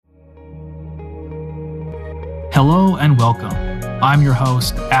Hello and welcome. I'm your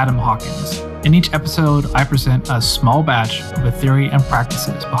host, Adam Hawkins. In each episode, I present a small batch of the theory and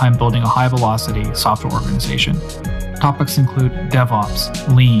practices behind building a high-velocity software organization. Topics include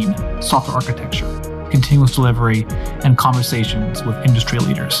DevOps, Lean, software architecture, continuous delivery, and conversations with industry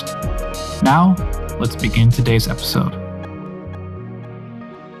leaders. Now, let's begin today's episode.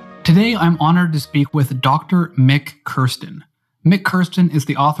 Today, I'm honored to speak with Dr. Mick Kirsten. Mick Kirsten is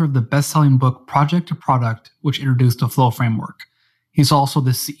the author of the best-selling book Project to Product, which introduced the Flow Framework. He's also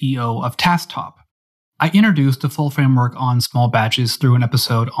the CEO of TaskTop. I introduced the Flow Framework on small batches through an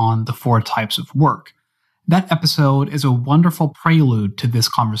episode on the 4 types of work. That episode is a wonderful prelude to this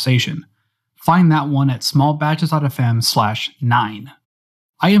conversation. Find that one at smallbatches.fm/9.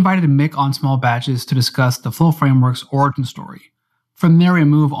 I invited Mick on Small Batches to discuss the Flow Framework's origin story. From there, we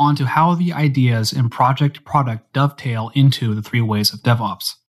move on to how the ideas in Project to Product dovetail into the 3 ways of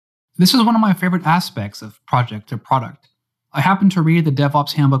DevOps. This is one of my favorite aspects of Project to Product. I happened to read the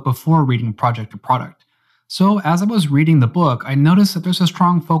DevOps handbook before reading Project to Product. So as I was reading the book, I noticed that there's a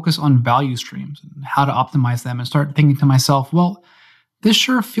strong focus on value streams and how to optimize them, and started thinking to myself, well, this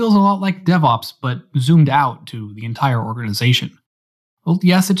sure feels a lot like DevOps, but zoomed out to the entire organization. Well,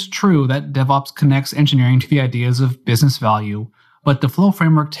 yes, it's true that DevOps connects engineering to the ideas of business value, but the Flow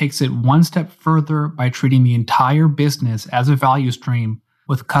Framework takes it one step further by treating the entire business as a value stream,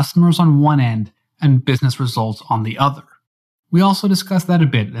 with customers on one end and business results on the other. We also discuss that a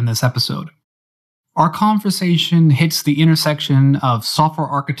bit in this episode. Our conversation hits the intersection of software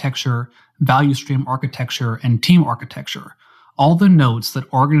architecture, value stream architecture, and team architecture, all the notes that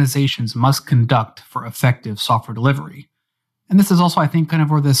organizations must conduct for effective software delivery. And this is also, I think, kind of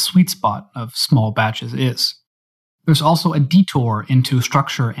where the sweet spot of small batches is. There's also a detour into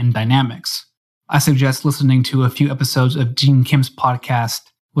structure and dynamics. I suggest listening to a few episodes of Gene Kim's podcast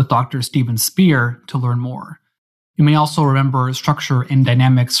with Dr. Steven Spear to learn more. You may also remember structure and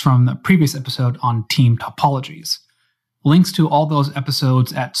dynamics from the previous episode on team topologies. Links to all those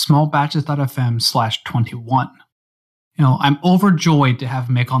episodes at smallbatches.fm/21. I'm overjoyed to have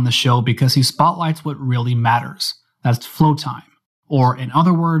Mick on the show because he spotlights what really matters. That's flow time. Or in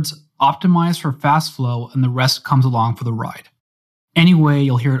other words, optimize for fast flow and the rest comes along for the ride. Anyway,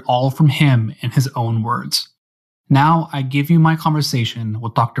 you'll hear it all from him in his own words. Now, I give you my conversation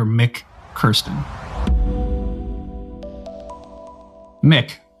with Dr. Mick Kirsten.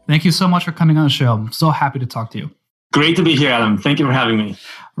 Mick, thank you so much for coming on the show. I'm so happy to talk to you. Great to be here, Adam. Thank you for having me.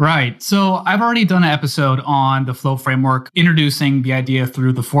 Right. So I've already done an episode on the Flow Framework, introducing the idea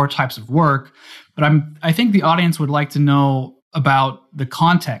through the 4 types of work. But I think the audience would like to know about the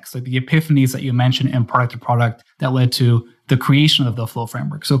context, like the epiphanies that you mentioned in Project to Product that led to the creation of the Flow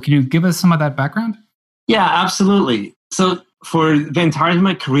Framework. So can you give us some of that background? Yeah, absolutely. So for the entirety of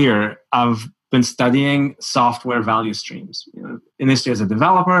my career, I've been studying software value streams. Initially as a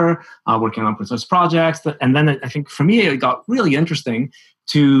developer, working on open source projects. And then I think for me, it got really interesting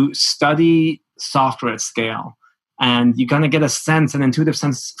to study software at scale. And you kind of get a sense, an intuitive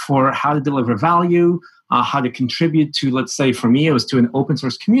sense for how to deliver value, how to contribute to, let's say, for me, it was to an open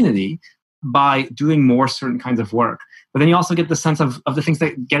source community by doing more certain kinds of work. But then you also get the sense of the things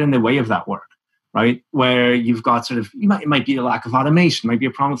that get in the way of that work, right? Where you've got it might be a lack of automation, might be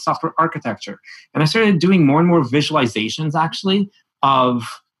a problem with software architecture. And I started doing more and more visualizations, actually,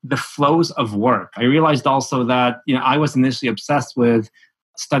 of the flows of work. I realized also that, I was initially obsessed with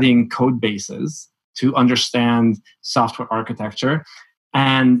studying code bases to understand software architecture.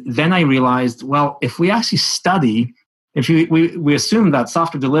 And then I realized, well, if we actually study, we assume that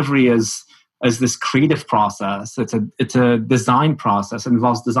software delivery is this creative process, it's a design process, it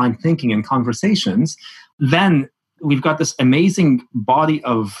involves design thinking and conversations, then we've got this amazing body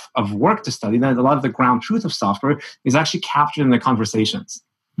of work to study. That a lot of the ground truth of software is actually captured in the conversations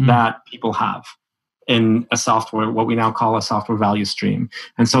that people have in a software, what we now call a software value stream.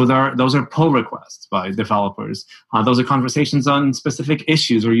 And so those are pull requests by developers. Those are conversations on specific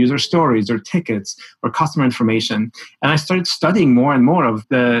issues or user stories or tickets or customer information. And I started studying more and more of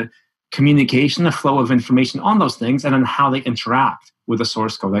the communication, the flow of information on those things, and then how they interact with the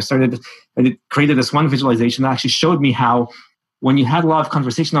source code. I created this one visualization that actually showed me how when you had a lot of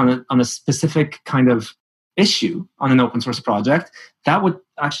conversation on a specific kind of issue on an open source project, that would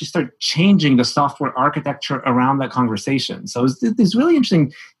actually start changing the software architecture around that conversation. So it's this really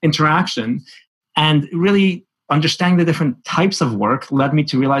interesting interaction, and really understanding the different types of work led me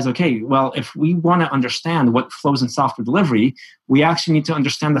to realize, okay, well, if we want to understand what flows in software delivery, we actually need to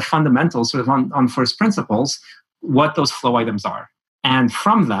understand the fundamentals, sort of on first principles, what those flow items are. And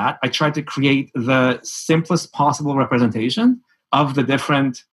from that, I tried to create the simplest possible representation of the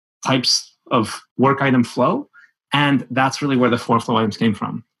different types of work item flow And that's really where the 4 flow items came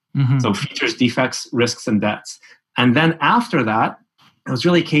from. Mm-hmm. So features, defects, risks, and debts. And then after that, it was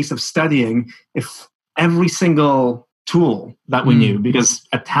really a case of studying if every single tool that we knew, because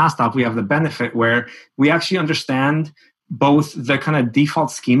at TaskTop, we have the benefit where we actually understand both the kind of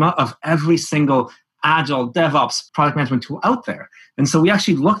default schema of every single Agile, DevOps, product management tool out there. And so we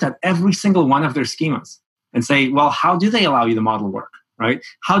actually looked at every single one of their schemas and say, well, how do they allow you to model work, right?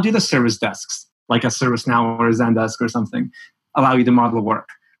 How do the service desks, like a ServiceNow or a Zendesk or something, allow you to model work?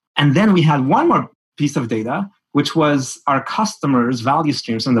 And then we had one more piece of data, which was our customers' value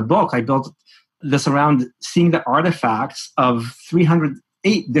streams. In the book, I built this around seeing the artifacts of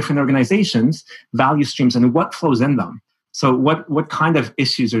 308 different organizations' value streams and what flows in them. So what kind of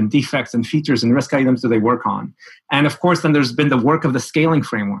issues and defects and features and risk items do they work on? And of course, then there's been the work of the scaling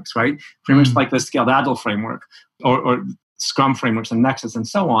frameworks, right? Frameworks like the Scaled Agile framework or Scrum frameworks and Nexus and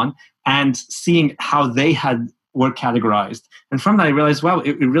so on, and seeing how they had work categorized. And from that, I realized, well,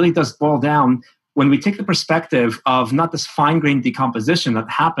 it really does boil down when we take the perspective of not this fine-grained decomposition that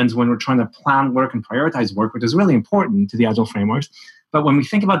happens when we're trying to plan work and prioritize work, which is really important to the Agile frameworks. But when we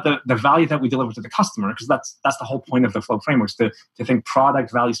think about the value that we deliver to the customer, because that's the whole point of the flow frameworks, to think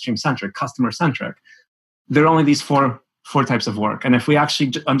product, value stream centric, customer centric, there are only these four types of work. And if we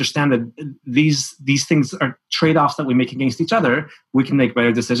actually understand that these things are trade-offs that we make against each other, we can make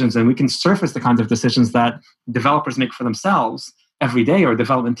better decisions, and we can surface the kinds of decisions that developers make for themselves every day or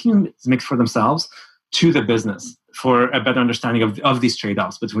development teams make for themselves to the business for a better understanding of these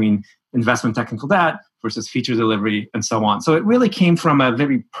trade-offs between investment technical debt versus feature delivery and so on. So it really came from a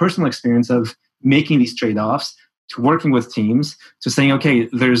very personal experience of making these trade-offs to working with teams to saying, okay,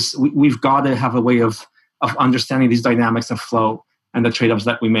 we've got to have a way of understanding these dynamics of flow and the trade-offs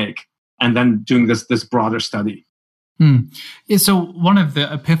that we make, and then doing this broader study. Yeah, so one of the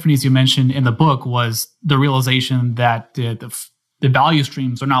epiphanies you mentioned in the book was the realization that the value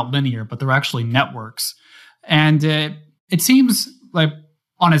streams are not linear, but they're actually networks. And it seems like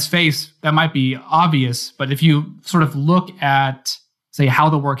on its face, that might be obvious, but if you sort of look at, say, how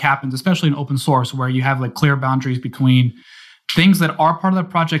the work happens, especially in open source, where you have like clear boundaries between things that are part of the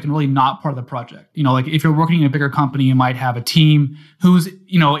project and really not part of the project. You know, like if you're working in a bigger company, you might have a team who's,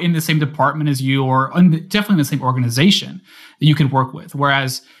 in the same department as you, or definitely in the same organization that you can work with.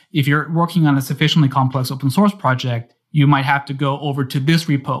 Whereas if you're working on a sufficiently complex open source project, you might have to go over to this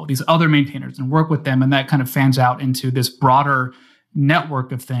repo, these other maintainers, and work with them. And that kind of fans out into this broader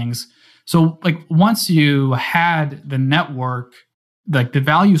network of things. So like once you had the network, like the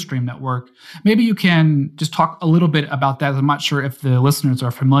value stream network, maybe you can just talk a little bit about that. I'm not sure if the listeners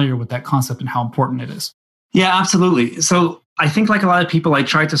are familiar with that concept and how important it is. Yeah, absolutely. So I think like a lot of people, I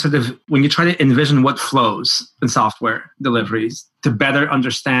try to sort of, when you try to envision what flows in software deliveries to better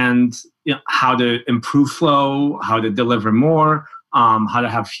understand how to improve flow, how to deliver more, how to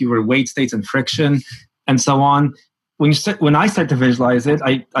have fewer wait states and friction, and so on. When I start to visualize it,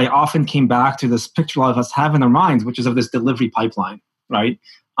 I often came back to this picture a lot of us have in our minds, which is of this delivery pipeline, right?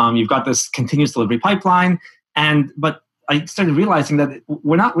 You've got this continuous delivery pipeline, but I started realizing that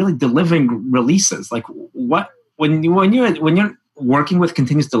we're not really delivering releases. Like when you're working with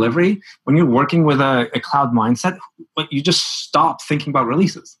continuous delivery, when you're working with a cloud mindset, you just stop thinking about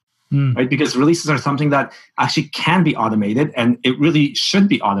releases. Right? Because releases are something that actually can be automated, and it really should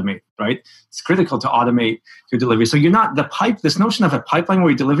be automated, right? It's critical to automate your delivery. So you're not this notion of a pipeline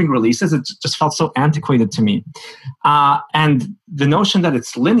where you're delivering releases, it just felt so antiquated to me. And the notion that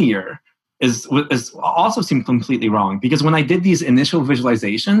it's linear is also seemed completely wrong, because when I did these initial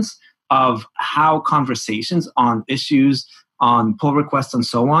visualizations of how conversations on issues, on pull requests and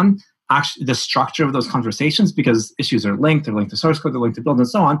so on, actually the structure of those conversations, because issues are linked, they're linked to source code, they're linked to build and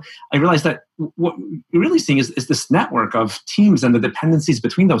so on, I realized that what you're really seeing is this network of teams and the dependencies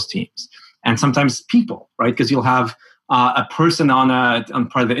between those teams, and sometimes people, right? Because you'll have a person on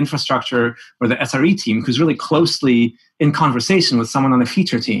part of the infrastructure or the SRE team who's really closely in conversation with someone on a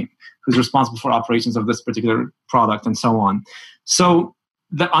feature team who's responsible for operations of this particular product and so on. So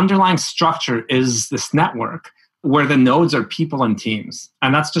the underlying structure is this network where the nodes are people and teams.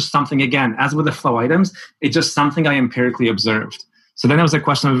 And that's just something, again, as with the flow items, it's just something I empirically observed. So then it was a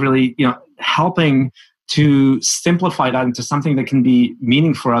question of really, helping to simplify that into something that can be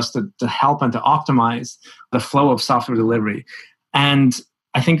meaningful for us to help and to optimize the flow of software delivery. And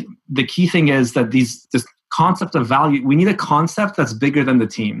I think the key thing is that this concept of value, we need a concept that's bigger than the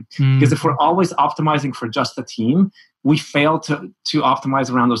team. Because if we're always optimizing for just the team, we fail to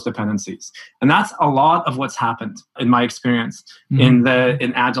optimize around those dependencies. And that's a lot of what's happened in my experience in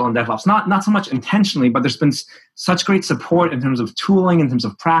Agile and DevOps. Not so much intentionally, but there's been such great support in terms of tooling, in terms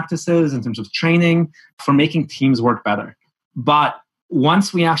of practices, in terms of training for making teams work better. But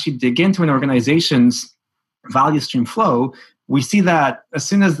once we actually dig into an organization's value stream flow, we see that as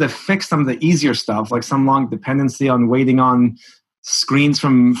soon as they fix some of the easier stuff, like some long dependency on waiting on screens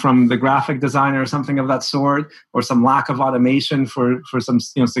from the graphic designer or something of that sort, or some lack of automation for some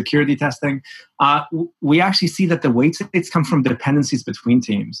security testing, we actually see that the wait states come from dependencies between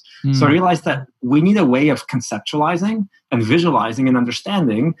teams. So I realized that we need a way of conceptualizing and visualizing and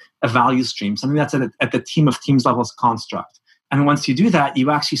understanding a value stream, something that's at the team of teams levels construct. And once you do that,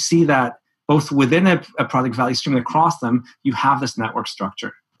 you actually see that both within a product value stream and across them, you have this network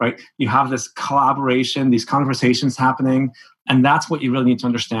structure, right? You have this collaboration, these conversations happening. And that's what you really need to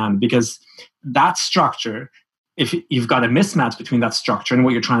understand, because that structure, if you've got a mismatch between that structure and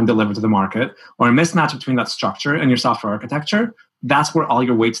what you're trying to deliver to the market, or a mismatch between that structure and your software architecture, that's where all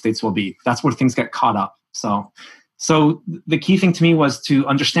your wait states will be. That's where things get caught up. So the key thing to me was to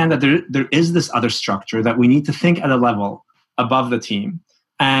understand that there is this other structure that we need to think at a level above the team.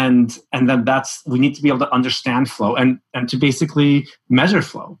 And then we need to be able to understand flow and to basically measure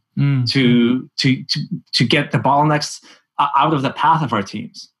flow to get the bottlenecks out of the path of our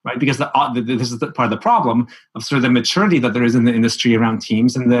teams, right? Because this is part of the problem of sort of the maturity that there is in the industry around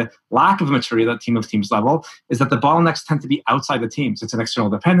teams, and the lack of maturity at that team of teams level is that the bottlenecks tend to be outside the teams. It's an external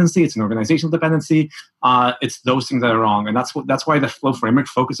dependency, it's an organizational dependency, it's those things that are wrong. And that's why the flow framework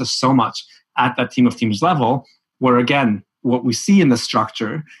focuses so much at that team of teams level, where again, what we see in the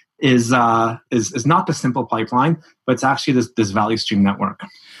structure is not the simple pipeline, but it's actually this value stream network.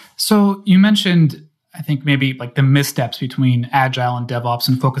 So you mentioned, I think maybe like the missteps between Agile and DevOps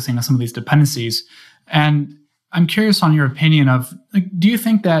and focusing on some of these dependencies. And I'm curious on your opinion of, like, do you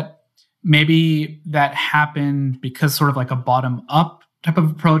think that maybe that happened because sort of like a bottom up type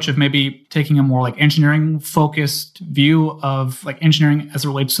of approach of maybe taking a more like engineering focused view of like engineering as it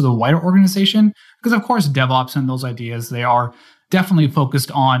relates to the wider organization? Because of course, DevOps and those ideas, they are definitely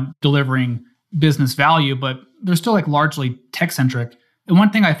focused on delivering business value, but they're still like largely tech centric. And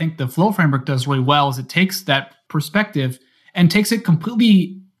one thing I think the Flow framework does really well is it takes that perspective and takes it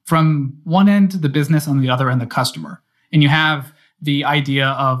completely from one end to the business, on the other end, the customer. And you have the idea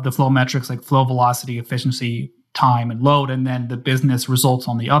of the flow metrics like flow velocity, efficiency, time, and load, and then the business results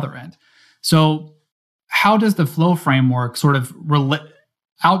on the other end. So how does the Flow framework sort of relate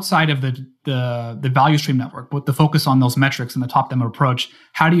outside of the value stream network, with the focus on those metrics and the top-down approach?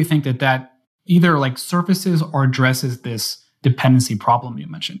 How do you think that either like surfaces or addresses this dependency problem you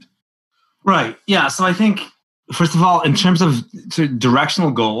mentioned? Right. Yeah. So I think, first of all, in terms of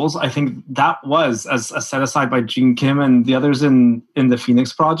directional goals, I think that was, as set aside by Gene Kim and the others in the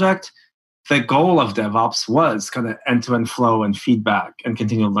Phoenix project, the goal of DevOps was kind of end-to-end flow and feedback and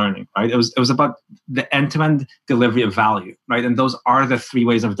continual learning, right? It was about the end-to-end delivery of value, right? And those are the three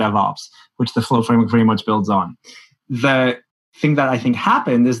ways of DevOps, which the Flow framework very much builds on. The thing that I think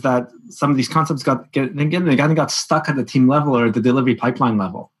happened is that some of these concepts got stuck at the team level or the delivery pipeline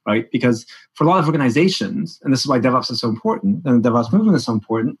level, right? Because for a lot of organizations, and this is why DevOps is so important, and the DevOps movement is so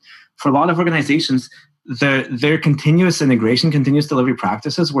important, for a lot of organizations, their continuous integration, continuous delivery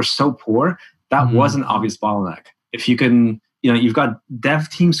practices were so poor that was an obvious bottleneck. If you can, you've got dev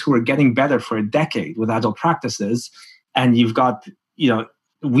teams who are getting better for a decade with agile practices, and you've got,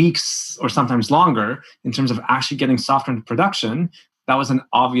 weeks or sometimes longer in terms of actually getting software into production, that was an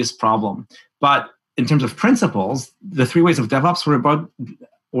obvious problem. But in terms of principles, the three ways of DevOps were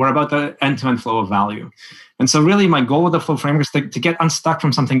about the end-to-end flow of value. And so really my goal with the Flow framework is to get unstuck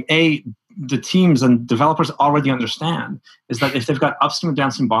from something the teams and developers already understand, is that if they've got upstream and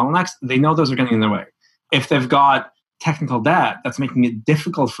downstream bottlenecks, they know those are getting in their way. If they've got technical debt that's making it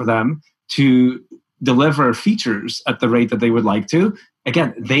difficult for them to deliver features at the rate that they would like to,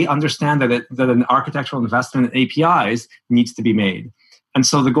 again, they understand that an architectural investment in APIs needs to be made. And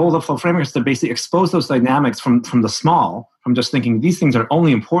so the goal of the Flow framework is to basically expose those dynamics from the small, from just thinking these things are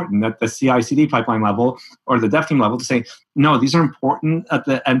only important at the CI/CD pipeline level or the dev team level, to say, no, these are important at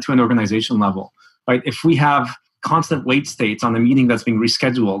the end-to-end organization level, right? If we have constant wait states on a meeting that's being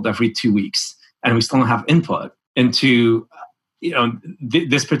rescheduled every 2 weeks and we still don't have input into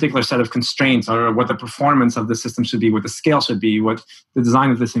this particular set of constraints, or what the performance of the system should be, what the scale should be, what the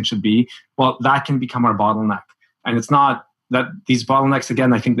design of this thing should be, well, that can become our bottleneck. And it's not that these bottlenecks,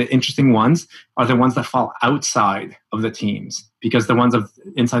 again, I think the interesting ones are the ones that fall outside of the teams, because the ones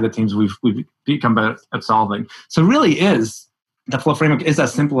inside the teams we've become better at solving. So really the flow framework is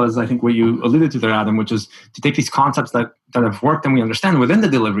as simple as I think what you alluded to there, Adam, which is to take these concepts that have worked and we understand within the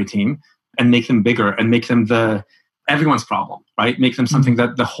delivery team and make them bigger and make them everyone's problem, right? Make them something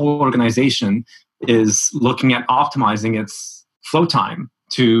that the whole organization is looking at optimizing its flow time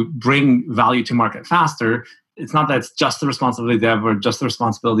to bring value to market faster. It's not that it's just the responsibility of dev or just the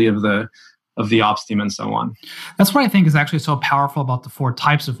responsibility of the ops team and so on. That's what I think is actually so powerful about the 4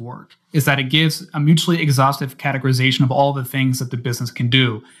 types of work, is that it gives a mutually exhaustive categorization of all the things that the business can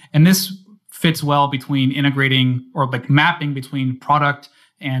do. And this fits well between integrating or like mapping between product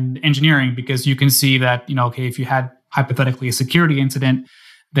and engineering, because you can see that, okay, if you had hypothetically a security incident,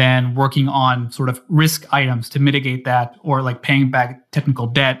 then working on sort of risk items to mitigate that, or like paying back technical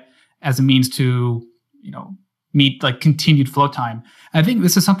debt as a means to, meet like continued flow time. I think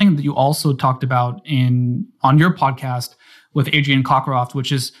this is something that you also talked about on your podcast with Adrian Cockcroft,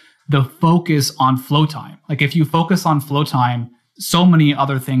 which is the focus on flow time. Like if you focus on flow time, so many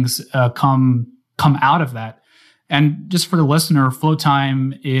other things come out of that. And just for the listener, flow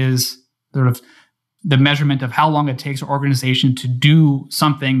time is sort of the measurement of how long it takes an organization to do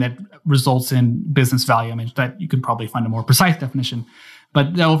something that results in business value. I mean, that you could probably find a more precise definition,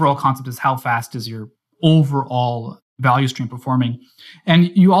 but the overall concept is how fast is your overall value stream performing. And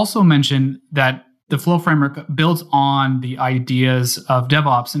you also mentioned that the flow framework builds on the ideas of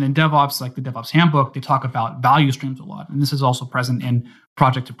DevOps. And in DevOps, like the DevOps handbook, they talk about value streams a lot. And this is also present in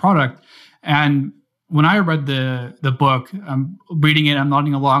Project to Product. And when I read the book, I'm reading it, I'm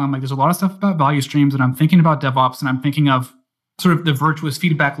nodding along, I'm like, there's a lot of stuff about value streams, and I'm thinking about DevOps, and I'm thinking of sort of the virtuous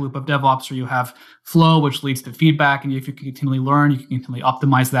feedback loop of DevOps, where you have flow, which leads to feedback, and if you can continually learn, you can continually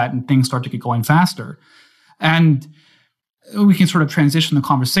optimize that, and things start to get going faster. And we can sort of transition the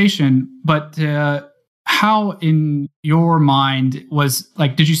conversation, but how in your mind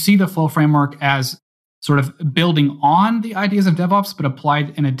did you see the flow framework as sort of building on the ideas of DevOps, but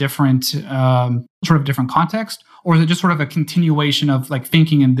applied in a different different context? Or is it just sort of a continuation of like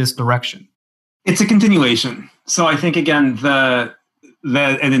thinking in this direction? It's a continuation. So I think, again,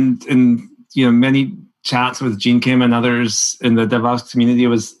 and in many chats with Gene Kim and others in the DevOps community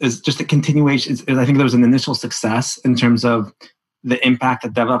is just a continuation. I think there was an initial success in terms of the impact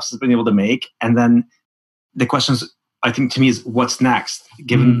that DevOps has been able to make. And then the questions, I think, to me, is what's next?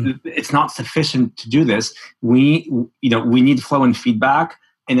 Given it's not sufficient to do this, we need flow and feedback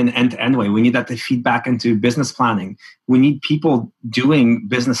in an end-to-end way. We need that to feed back into business planning. We need people doing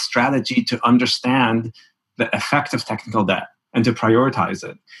business strategy to understand the effect of technical debt and to prioritize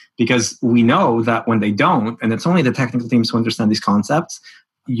it. Because we know that when they don't, and it's only the technical teams who understand these concepts,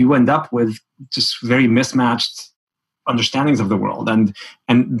 you end up with just very mismatched understandings of the world and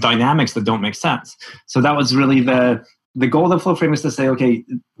dynamics that don't make sense. So that was really the goal of the flow frame, is to say, okay,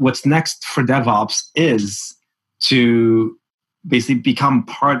 what's next for DevOps is to basically become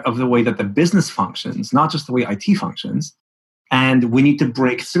part of the way that the business functions, not just the way IT functions. And we need to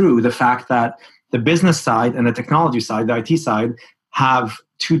break through the fact that the business side and the technology side, the IT side, have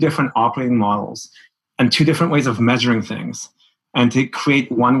 2 different operating models and 2 different ways of measuring things. And to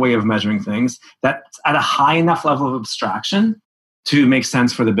create one way of measuring things that's at a high enough level of abstraction to make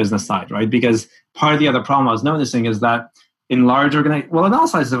sense for the business side, right? Because part of the other problem I was noticing is that in large in all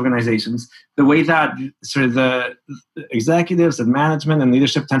sizes of organizations, the way that sort of the executives and management and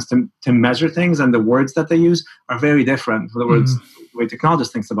leadership tends to measure things and the words that they use are very different from the words, the way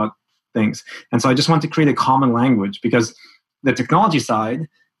technologists thinks about things. And so I just want to create a common language, because the technology side,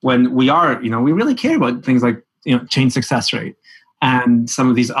 when we really care about things like change success rate and some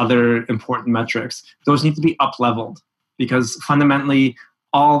of these other important metrics, those need to be up-leveled, because fundamentally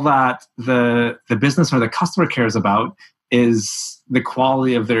all that the business or the customer cares about is the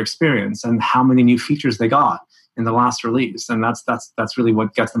quality of their experience and how many new features they got in the last release. And that's really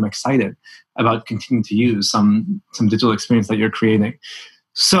what gets them excited about continuing to use some digital experience that you're creating.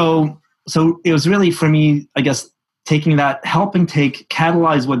 So it was really, for me, I guess, taking that, helping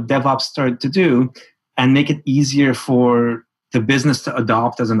catalyze what DevOps started to do and make it easier for the business to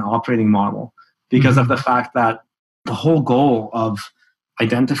adopt as an operating model, because of the fact that the whole goal of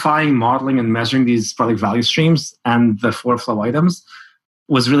identifying, modeling, and measuring these product value streams and the 4 flow items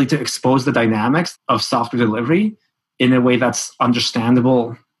was really to expose the dynamics of software delivery in a way that's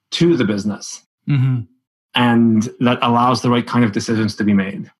understandable to the business and that allows the right kind of decisions to be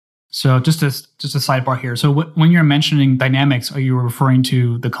made. So just a sidebar here. So when you're mentioning dynamics, are you referring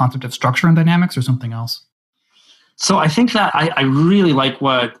to the concept of structure and dynamics or something else? So I think that I really like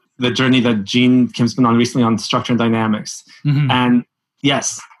what the journey that Gene Kim's been on recently on structure and dynamics. Mm-hmm. And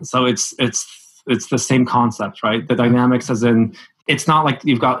yes, so it's the same concept, right? The dynamics as in, it's not like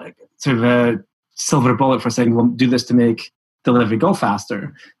you've got sort of a silver bullet for saying, we'll do this to make delivery go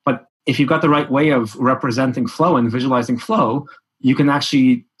faster. But if you've got the right way of representing flow and visualizing flow, you can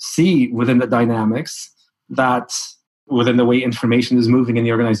actually see within the dynamics that within the way information is moving in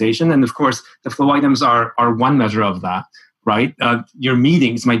the organization. And of course, the flow items are one measure of that, right? Your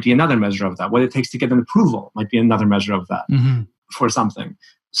meetings might be another measure of that. What it takes to get an approval might be another measure of that for something.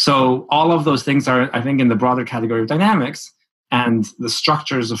 So all of those things are, I think, in the broader category of dynamics. And the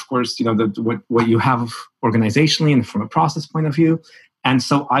structures, of course, what you have organizationally and from a process point of view. And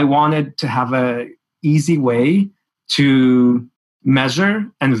so I wanted to have a easy way to measure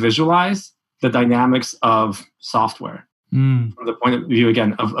and visualize the dynamics of software from the point of view,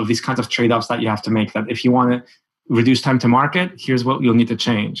 again, of these kinds of trade-offs that you have to make. That if you want to reduce time to market, here's what you'll need to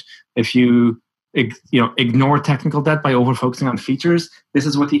change. If you ignore technical debt by over-focusing on features, this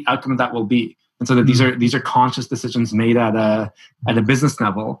is what the outcome of that will be. And so that these are conscious decisions made at a business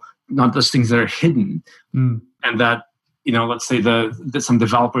level, not just things that are hidden. And that, let's say that some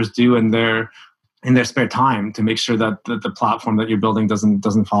developers do in their spare time to make sure that the platform that you're building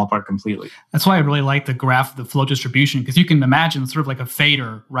doesn't fall apart completely. That's why I really like the graph of the flow distribution, because you can imagine sort of like a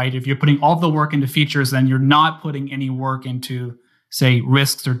fader, right? If you're putting all the work into features, then you're not putting any work into, say,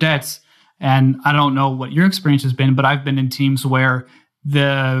 risks or debts. And I don't know what your experience has been, but I've been in teams where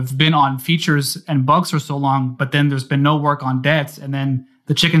they've been on features and bugs for so long, but then there's been no work on debts, and then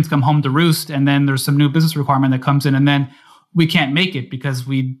the chickens come home to roost, and then there's some new business requirement that comes in, and then we can't make it because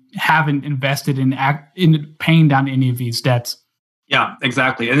we haven't invested in paying down any of these debts. Yeah,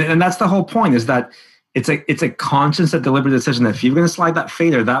 exactly. And that's the whole point, is that it's a conscious and deliberate decision that if you're going to slide that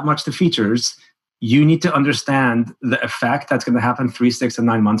fader that much to features, you need to understand the effect that's going to happen 3, 6, and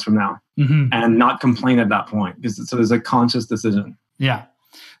 9 months from now, and not complain at that point. So there's a conscious decision. Yeah.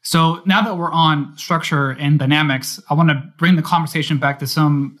 So now that we're on structure and dynamics, I want to bring the conversation back to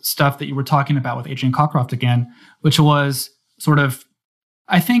some stuff that you were talking about with Adrian Cockcroft again, which was sort of,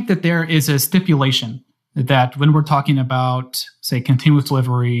 I think that there is a stipulation that when we're talking about, say, continuous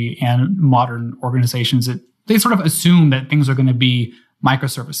delivery and modern organizations, they sort of assume that things are going to be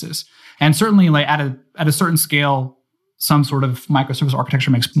microservices. And certainly like at a certain scale, some sort of microservice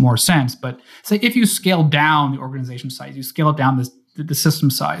architecture makes more sense. But say if you scale down the organization size, you scale down the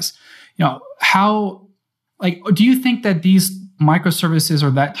system size, how, do you think that these microservices or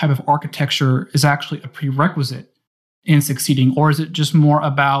that type of architecture is actually a prerequisite in succeeding? Or is it just more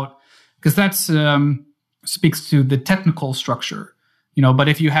about, because that's speaks to the technical structure, but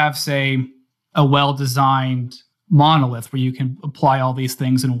if you have, say, a well-designed monolith where you can apply all these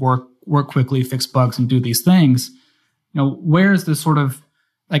things and work quickly, fix bugs, and do these things, where's the sort of,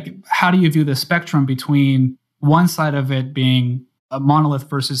 how do you view the spectrum between one side of it being a monolith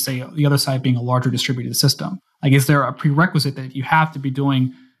versus, say, the other side being a larger distributed system? Is there a prerequisite that you have to be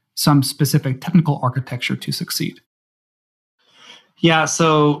doing some specific technical architecture to succeed? Yeah,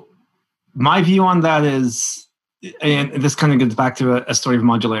 so my view on that is, and this kind of gets back to a story of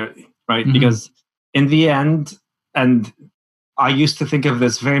modularity, right? Because in the end, and I used to think of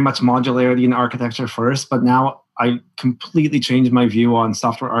this very much modularity in architecture first, but now I completely changed my view on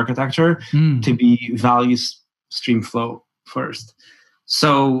software architecture to be value stream flow first.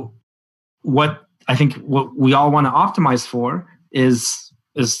 So what we all want to optimize for is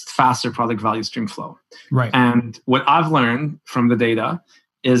faster product value stream flow. Right. And what I've learned from the data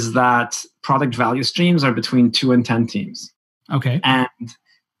is that product value streams are between 2 and 10 teams. Okay. And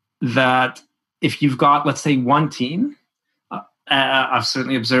that if you've got, let's say, one team, I've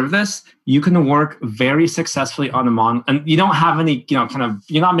certainly observed this, you can work very successfully on and you don't have any,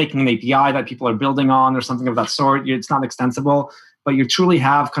 you're not making an API that people are building on or something of that sort. It's not extensible, but you truly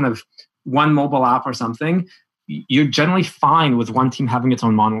have kind of one mobile app or something. You're generally fine with one team having its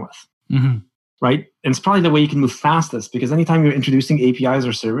own monolith, right? And it's probably the way you can move fastest, because anytime you're introducing APIs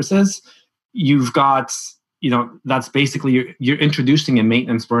or services, you've got, that's basically, you're introducing a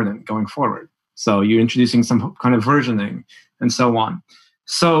maintenance burden going forward. So you're introducing some kind of versioning and so on.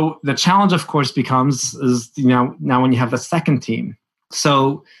 So the challenge, of course, becomes now when you have the second team.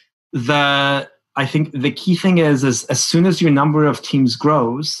 So I think the key thing is as soon as your number of teams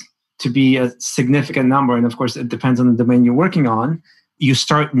grows to be a significant number, and of course it depends on the domain you're working on, you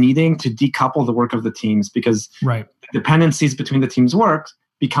start needing to decouple the work of the teams, because dependencies between the teams' work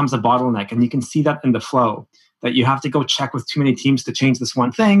becomes a bottleneck. And you can see that in the flow. that you have to go check with too many teams to change this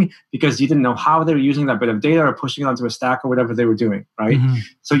one thing because you didn't know how they were using that bit of data or pushing it onto a stack or whatever they were doing, right?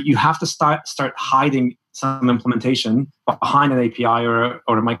 So you have to start hiding some implementation behind an API or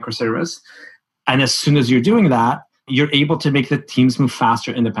a microservice. And as soon as you're doing that, you're able to make the teams move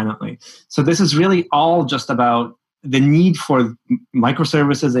faster independently. So this is really all just about the need for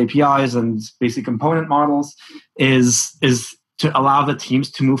microservices, APIs, and basic component models is to allow the teams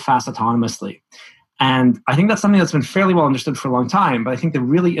to move fast autonomously. And I think that's something that's been fairly well understood for a long time. But I think the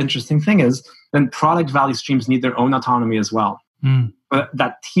really interesting thing is then product value streams need their own autonomy as well. But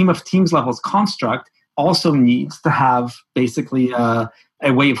that team of teams levels construct also needs to have basically a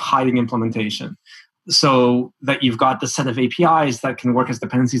way of hiding implementation, so that you've got the set of APIs that can work as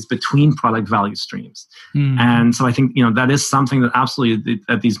dependencies between product value streams. And so I think that is something that absolutely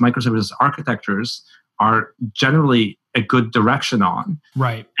that these microservices architectures are generally a good direction on.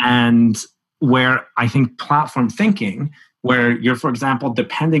 Right. And where I think platform thinking, where you're, for example,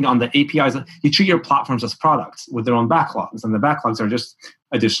 depending on the APIs, you treat your platforms as products with their own backlogs, and the backlogs are just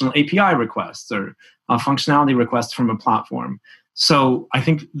additional API requests or functionality requests from a platform. So I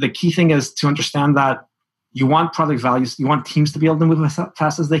think the key thing is to understand that you want product values, you want teams to be able to move as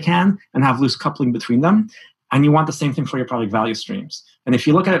fast as they can and have loose coupling between them. And you want the same thing for your product value streams. And if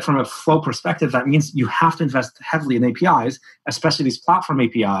you look at it from a flow perspective, that means you have to invest heavily in APIs, especially these platform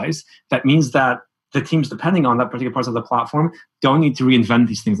APIs. That means that the teams depending on that particular part of the platform don't need to reinvent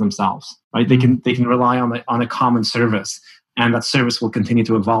these things themselves, right? They can rely on a common service, and that service will continue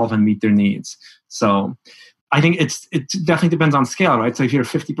to evolve and meet their needs. So I think it definitely depends on scale, right? So if you're a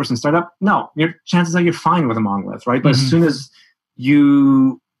 50-person startup, no, your chances are you're fine with a monolith, right? But as soon as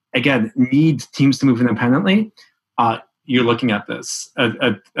you, again, need teams to move independently, you're looking at this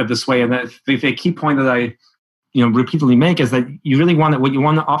this way. And the key point that I repeatedly make is that you really what you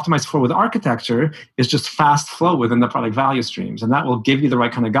want to optimize for with architecture is just fast flow within the product value streams. And that will give you the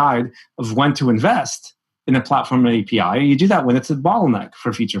right kind of guide of when to invest in a platform API. You do that when it's a bottleneck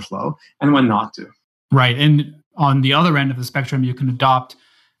for feature flow and when not to. Right. And on the other end of the spectrum, you can adopt,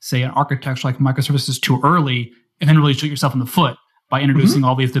 say, an architecture like microservices too early and then really shoot yourself in the foot by introducing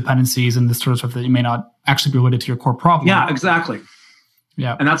all these dependencies and this sort of stuff that you may not actually be related to your core problem. Yeah, exactly.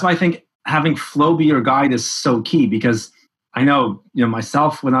 Yeah. And that's why I think having flow be your guide is so key, because I know,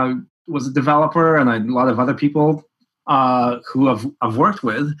 myself when I was a developer and a lot of other people who I've worked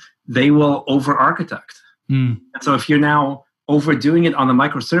with, they will over-architect. And so if you're now overdoing it on the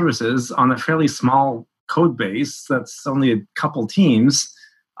microservices on a fairly small code base that's only a couple teams,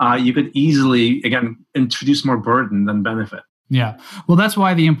 you could easily, again, introduce more burden than benefit. Yeah. Well, that's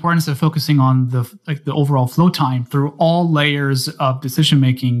why the importance of focusing on the overall flow time through all layers of decision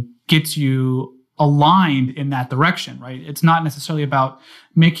making gets you aligned in that direction, right? It's not necessarily about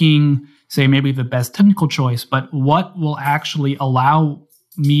making, say, maybe the best technical choice, but what will actually allow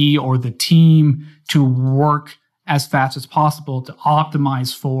me or the team to work as fast as possible to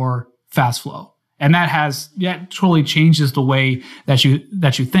optimize for fast flow. And that truly changes the way that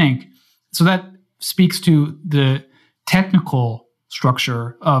you think. So that speaks to the technical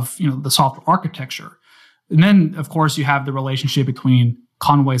structure of the software architecture. And then, of course, you have the relationship between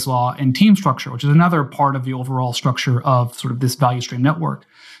Conway's Law and team structure, which is another part of the overall structure of sort of this value stream network.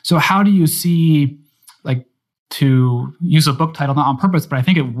 So how do you see, to use a book title, not on purpose, but I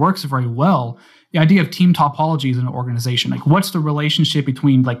think it works very well, the idea of team topologies in an organization? What's the relationship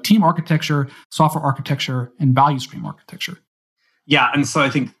between team architecture, software architecture, and value stream architecture? Yeah, and so I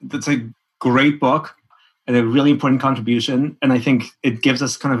think that's a great book and a really important contribution. And I think it gives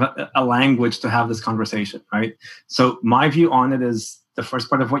us kind of a language to have this conversation, right? So my view on it is, the first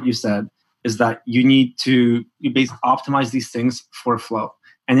part of what you said is that you need to basically optimize these things for flow.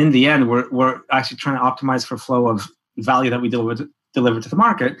 And in the end, we're actually trying to optimize for flow of value that we deliver to the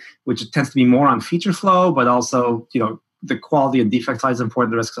market, which tends to be more on feature flow, but also, the quality and defect size is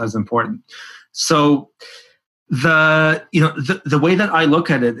important, the risk size is important. So the way that I look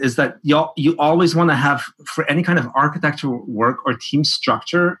at it is that you always want to have, for any kind of architectural work or team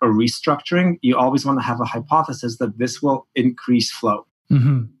structure or restructuring, you always want to have a hypothesis that this will increase flow.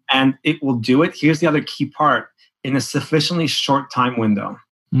 And it will do it. Here's the other key part: in a sufficiently short time window.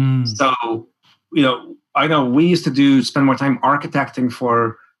 So, I know we used to spend more time architecting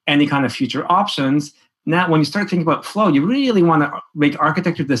for any kind of future options. Now, when you start thinking about flow, you really want to make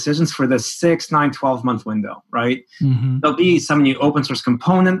architecture decisions for the 6, 9, 12-month window, right? There'll be some new open source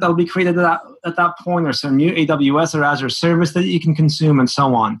component that'll be created at that point, or some new AWS or Azure service that you can consume, and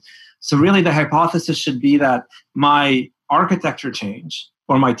so on. So really the hypothesis should be that my architecture change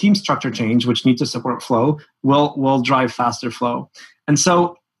or my team structure change, which needs to support flow, will drive faster flow. And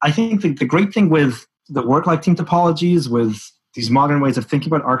so I think the great thing with the work like team topologies with these modern ways of thinking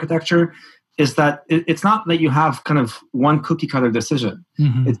about architecture is that it's not that you have kind of one cookie cutter decision.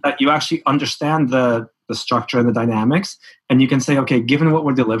 Mm-hmm. It's that you actually understand the structure and the dynamics, and you can say, okay, given what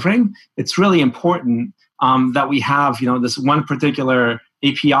we're delivering, it's really important that we have, this one particular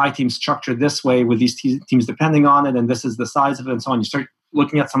API team structured this way with these teams depending on it, and this is the size of it, and so on. You start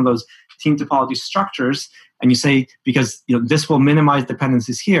looking at some of those team topology structures, and you say, because this will minimize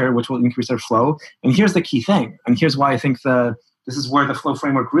dependencies here, which will increase our flow. And here's the key thing, and here's why I think this is where the flow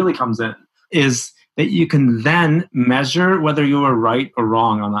framework really comes in, is that you can then measure whether you were right or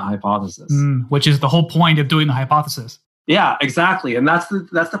wrong on that hypothesis. Which is the whole point of doing the hypothesis. Yeah, exactly. And that's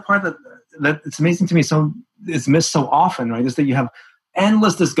the part that it's amazing to me. So it's missed so often, right? Is that you have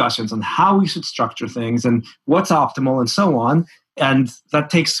endless discussions on how we should structure things and what's optimal and so on. And that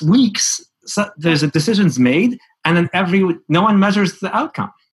takes weeks. So there's a decisions made, and then no one measures the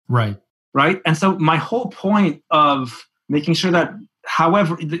outcome. Right. Right. And so my whole point of making sure that,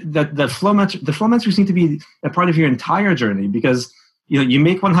 however, the flow metrics need to be a part of your entire journey, because you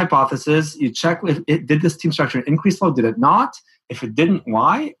make one hypothesis, you check if did this team structure increase flow, did it not? If it didn't,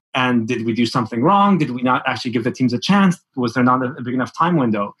 why? And did we do something wrong? Did we not actually give the teams a chance? Was there not a big enough time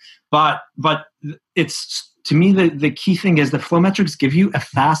window? But it's, to me, the key thing is the flow metrics give you a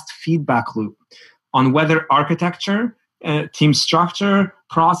fast feedback loop on whether architecture, team structure,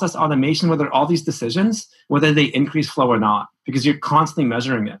 process automation, whether all these decisions, whether they increase flow or not, because you're constantly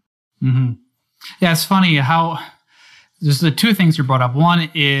measuring it. Mm-hmm. Yeah, it's funny how there's the two things you brought up.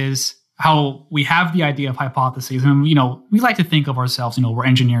 One is how we have the idea of hypotheses, and we like to think of ourselves, we're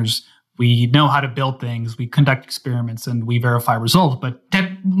engineers, we know how to build things, we conduct experiments, and we verify results. But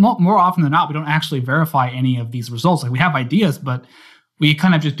more often than not, we don't actually verify any of these results. Like, we have ideas, but we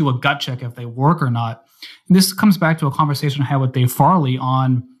kind of just do a gut check if they work or not. And this comes back to a conversation I had with Dave Farley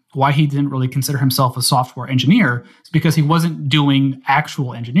on why he didn't really consider himself a software engineer. It's because he wasn't doing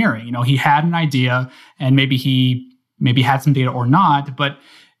actual engineering. He had an idea, and maybe he had some data or not, but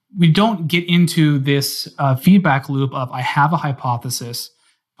we don't get into this feedback loop of, I have a hypothesis,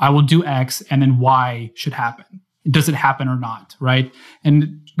 I will do X, and then Y should happen. Does it happen or not, right?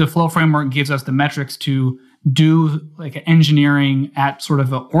 And the flow framework gives us the metrics to do like engineering at sort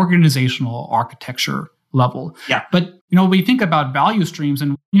of an organizational architecture level. Yeah. But, we think about value streams,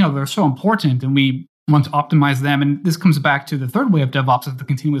 and, they're so important, and we want to optimize them. And this comes back to the third way of DevOps, of the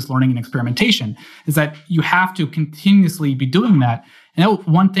continuous learning and experimentation, is that you have to continuously be doing that. And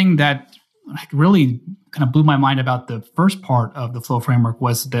one thing that really kind of blew my mind about the first part of the flow framework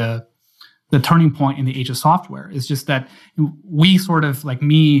was the turning point in the age of software. Is just that we sort of, like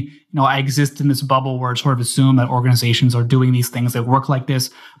me, I exist in this bubble where I sort of assume that organizations are doing these things that work like this.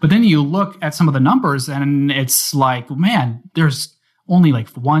 But then you look at some of the numbers, and it's like, man, there's only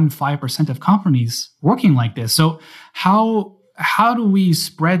like 5% of companies working like this. So how do we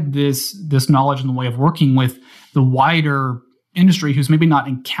spread this knowledge and the way of working with the wider industry who's maybe not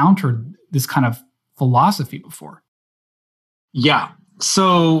encountered this kind of philosophy before? Yeah.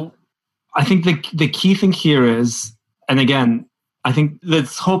 So I think the key thing here is, and again, I think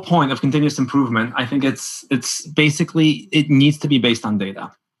this whole point of continuous improvement, I think it's basically, it needs to be based on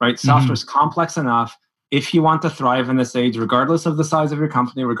data, right? Mm-hmm. Software is complex enough. If you want to thrive in this age, regardless of the size of your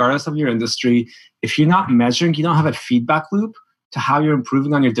company, regardless of your industry, if you're not measuring, you don't have a feedback loop to how you're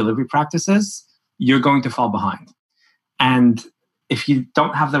improving on your delivery practices, you're going to fall behind. And if you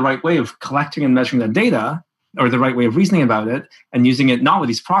don't have the right way of collecting and measuring that data, or the right way of reasoning about it, and using it not with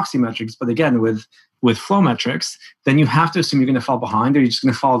these proxy metrics, but again with flow metrics, then you have to assume you're going to fall behind, or you're just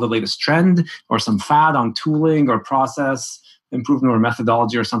going to follow the latest trend or some fad on tooling or process improvement or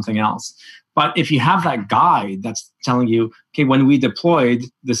methodology or something else. But if you have that guide that's telling you, okay, when we deployed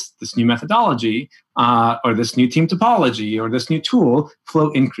this new methodology or this new team topology or this new tool,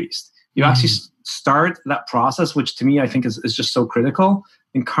 flow increased. You actually start that process, which to me I think is just so critical.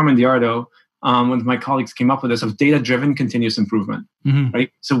 In Carmen Diardo, one of my colleagues came up with this of data-driven continuous improvement,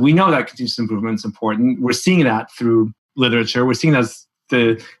 right? So we know that continuous improvement is important. We're seeing that through literature. We're seeing that as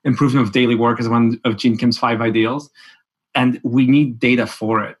the improvement of daily work as one of Gene Kim's 5 ideals. And we need data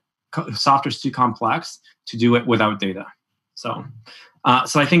for it. Software is too complex to do it without data. So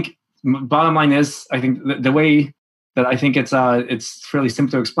I think bottom line is, I think the way that I think it's fairly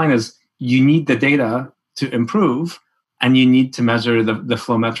simple to explain is you need the data to improve, and you need to measure the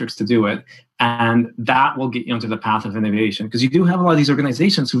flow metrics to do it. And that will get you onto the path of innovation. Because you do have a lot of these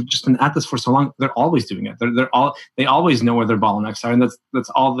organizations who've just been at this for so long, they're always doing it. They always know where their bottlenecks are, and that's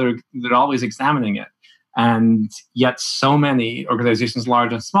all they're always examining it. And yet so many organizations,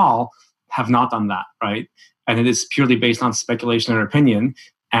 large and small, have not done that, right? And it is purely based on speculation or opinion.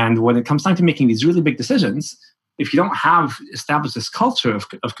 And when it comes time to making these really big decisions, if you don't have established this culture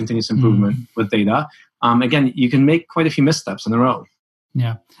of continuous improvement with data, again, you can make quite a few missteps in a row.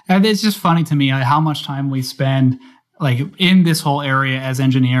 Yeah. And it's just funny to me how much time we spend like in this whole area as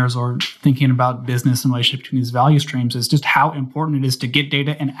engineers or thinking about business and relationship between these value streams is just how important it is to get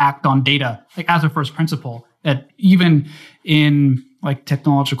data and act on data, like as a first principle. That even in like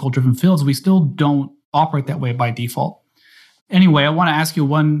technological driven fields, we still don't operate that way by default. Anyway, I want to ask you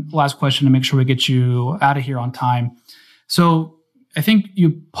one last question to make sure we get you out of here on time. So I think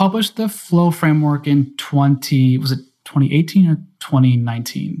you published the Flow framework in 2018 or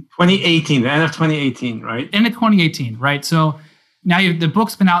 2019? 2018, the end of 2018, right? End of 2018, right? So now the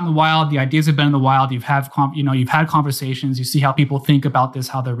book's been out in the wild, the ideas have been in the wild, you've had conversations, you see how people think about this,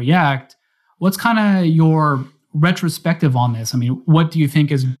 how they react. What's kind of your retrospective on this? I mean, what do you think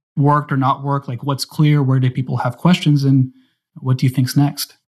has worked or not worked? Like what's clear? Where do people have questions? And what do you think's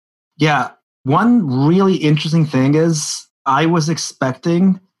next? Yeah. One really interesting thing is I was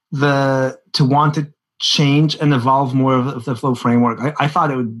expecting to want to change and evolve more of the Flow framework. I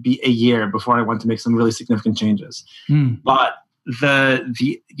thought it would be a year before I want to make some really significant changes. But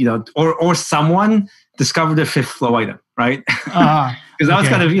or someone discovered a fifth Flow item, right? Because that was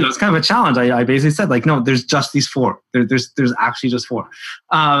kind of it's kind of a challenge. I basically said like, no, there's just these four. There's actually just four.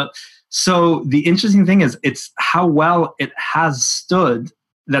 So the interesting thing is it's how well it has stood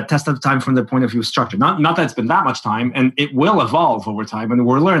that test of time from the point of view of structure. Not that it's been that much time, and it will evolve over time, and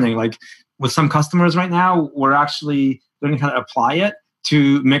we're learning. Like with some customers right now, we're actually learning how to apply it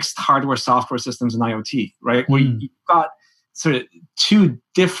to mixed hardware, software systems, and IoT, right? Where you've got sort of two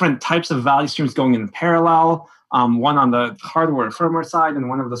different types of value streams going in parallel, one on the hardware firmware side and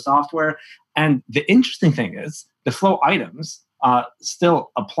one of the software. And the interesting thing is the Flow items still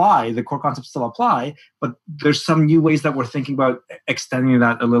apply, the core concepts still apply, but there's some new ways that we're thinking about extending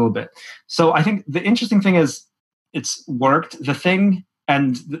that a little bit. So I think the interesting thing is it's worked. The thing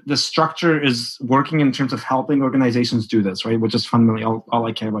and the structure is working in terms of helping organizations do this, right? Which is fundamentally all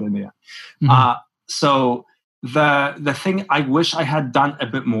I care about in the end. So the thing I wish I had done a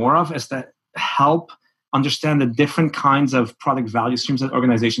bit more of is to help understand the different kinds of product value streams that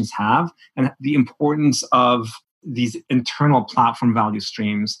organizations have and the importance of these internal platform value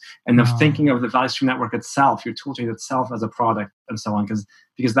streams and of thinking of the value stream network itself, your toolchain itself as a product and so on,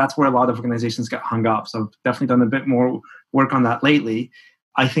 because that's where a lot of organizations get hung up. So I've definitely done a bit more work on that lately.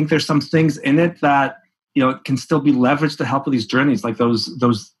 I think there's some things in it that can still be leveraged to help with these journeys, like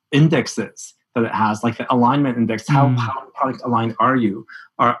those indexes that it has, like the alignment index. How product aligned are you?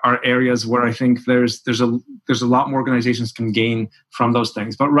 Are areas where I think there's a lot more organizations can gain from those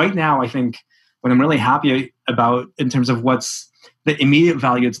things. But right now, I think what I'm really happy about in terms of what's the immediate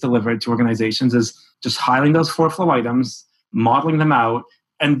value it's delivered to organizations is just highlighting those four Flow items, modeling them out,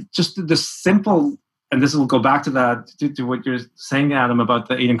 and just the simple, and this will go back to that, to what you're saying, Adam, about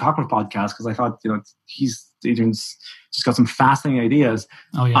the Adrian Cockburn podcast, because I thought, Adrian's just got some fascinating ideas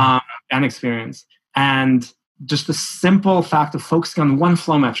and experience. And just the simple fact of focusing on one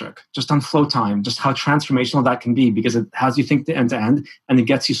Flow metric, just on flow time, just how transformational that can be, because it has you think end to end and it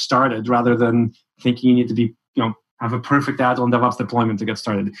gets you started rather than thinking you need to be, have a perfect Agile and DevOps deployment to get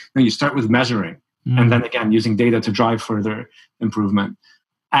started. No, you start with measuring and then again, using data to drive further improvement.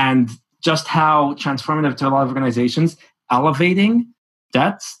 And just how transformative to a lot of organizations, elevating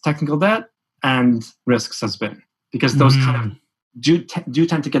debts, technical debt, and risks has been, because those kind of do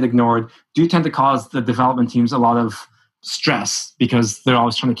tend to get ignored, do tend to cause the development teams a lot of stress because they're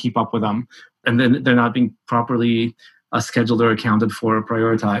always trying to keep up with them, and then they're not being properly scheduled or accounted for or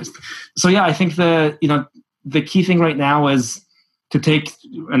prioritized. So yeah, I think the key thing right now is to take,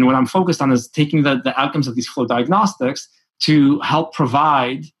 and what I'm focused on is taking the outcomes of these Flow diagnostics to help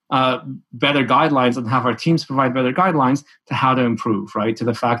provide better guidelines and have our teams provide better guidelines to how to improve, right? To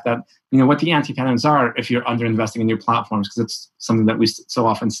the fact that, what the anti-patterns are if you're under-investing in your platforms, because it's something that we so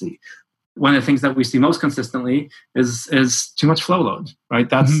often see. One of the things that we see most consistently is too much flow load, right?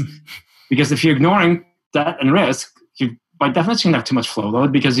 That's because if you're ignoring debt and risk, you by definition have too much flow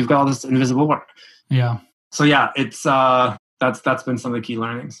load because you've got all this invisible work. Yeah. So yeah, it's that's been some of the key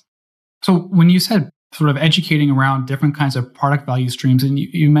learnings. So when you said sort of educating around different kinds of product value streams, and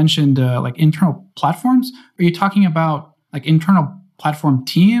you mentioned like internal platforms, are you talking about like internal platform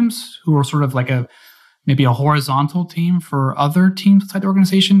teams who are sort of like maybe a horizontal team for other teams inside the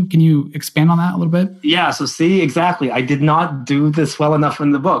organization? Can you expand on that a little bit? Yeah. So see, exactly. I did not do this well enough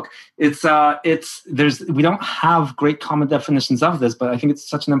in the book. We don't have great common definitions of this, but I think it's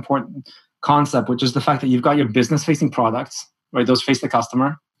such an important concept, which is the fact that you've got your business facing products, right? Those face the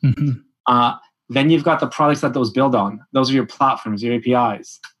customer. Then you've got the products that those build on. Those are your platforms, your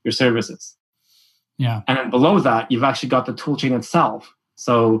APIs, your services. Yeah. And then below that, you've actually got the tool chain itself.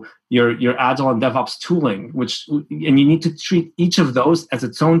 So your Agile and DevOps tooling, and you need to treat each of those as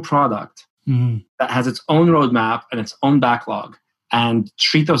its own product that has its own roadmap and its own backlog, and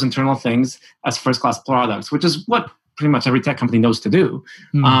treat those internal things as first-class products, which is what pretty much every tech company knows to do.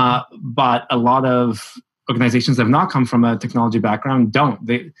 But a lot of organizations that have not come from a technology background don't.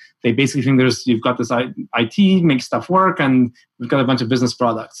 They basically think you've got this IT, make stuff work, and we've got a bunch of business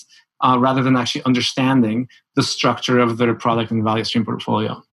products, rather than actually understanding the structure of their product and value stream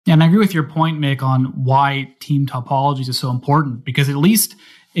portfolio. Yeah, and I agree with your point, Mick, on why team topologies is so important, because at least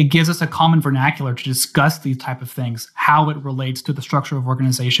it gives us a common vernacular to discuss these type of things, how it relates to the structure of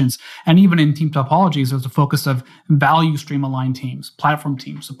organizations. And even in team topologies, there's a focus of value stream aligned teams, platform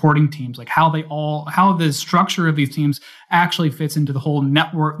teams, supporting teams, like how the structure of these teams actually fits into the whole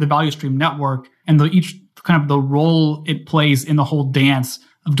network, the value stream network, and each kind of the role it plays in the whole dance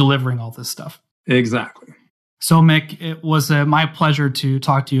of delivering all this stuff. Exactly. So, Mick, it was my pleasure to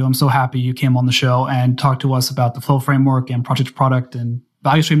talk to you. I'm so happy you came on the show and talked to us about the Flow framework and project product and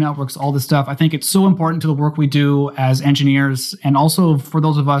value stream networks, all this stuff. I think it's so important to the work we do as engineers, and also for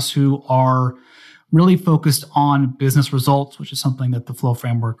those of us who are really focused on business results, which is something that the Flow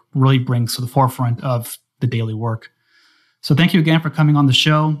framework really brings to the forefront of the daily work. So thank you again for coming on the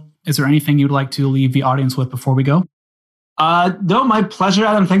show. Is there anything you'd like to leave the audience with before we go? No, my pleasure,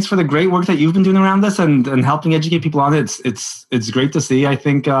 Adam. Thanks for the great work that you've been doing around this and helping educate people on it. It's great to see. I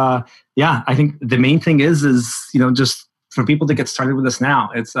think, I think the main thing is just for people to get started with this now.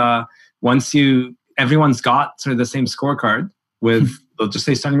 It's everyone's got sort of the same scorecard with, they'll just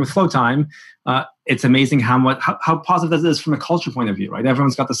say starting with flow time. It's amazing how positive that is from a culture point of view, right?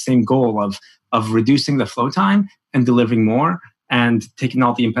 Everyone's got the same goal of reducing the flow time and delivering more, and taking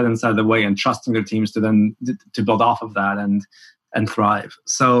all the impediments out of the way and trusting their teams to build off of that and thrive.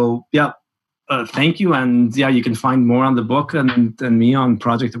 So thank you. And you can find more on the book and me on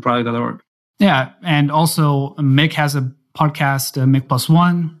project2product.org. Yeah. And also Mick has a podcast, Mick Plus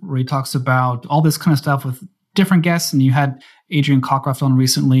One, where he talks about all this kind of stuff with different guests. And you had Adrian Cockcroft on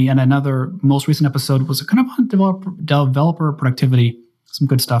recently, and another most recent episode was kind of on developer productivity. Some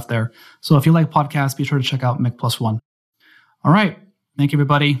good stuff there. So if you like podcasts, be sure to check out Mick Plus One. All right. Thank you,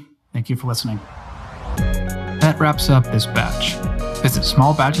 everybody. Thank you for listening. That wraps up this batch. Visit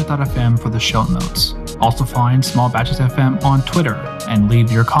smallbatches.fm for the show notes. Also find Small Batches FM on Twitter and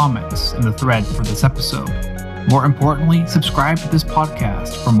leave your comments in the thread for this episode. More importantly, subscribe to this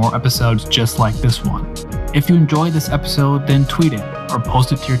podcast for more episodes just like this one. If you enjoyed this episode, then tweet it or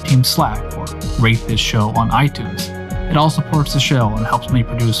post it to your team's Slack or rate this show on iTunes. It all supports the show and helps me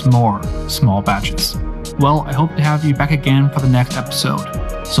produce more Small Batches. Well, I hope to have you back again for the next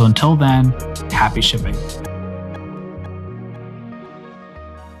episode. So until then, happy shipping.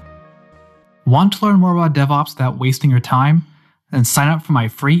 Want to learn more about DevOps without wasting your time? Then sign up for my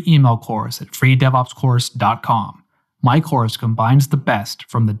free email course at freedevopscourse.com. My course combines the best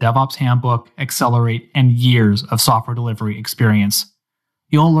from the DevOps Handbook, Accelerate, and years of software delivery experience.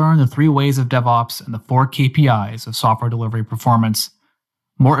 You'll learn the 3 ways of DevOps and the 4 KPIs of software delivery performance.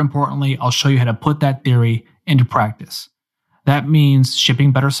 More importantly, I'll show you how to put that theory into practice. That means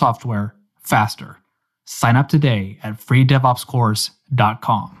shipping better software faster. Sign up today at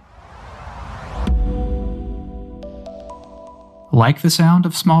freedevopscourse.com. Like the sound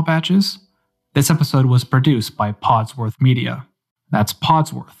of Small Batches? This episode was produced by Podsworth Media. That's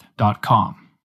podsworth.com.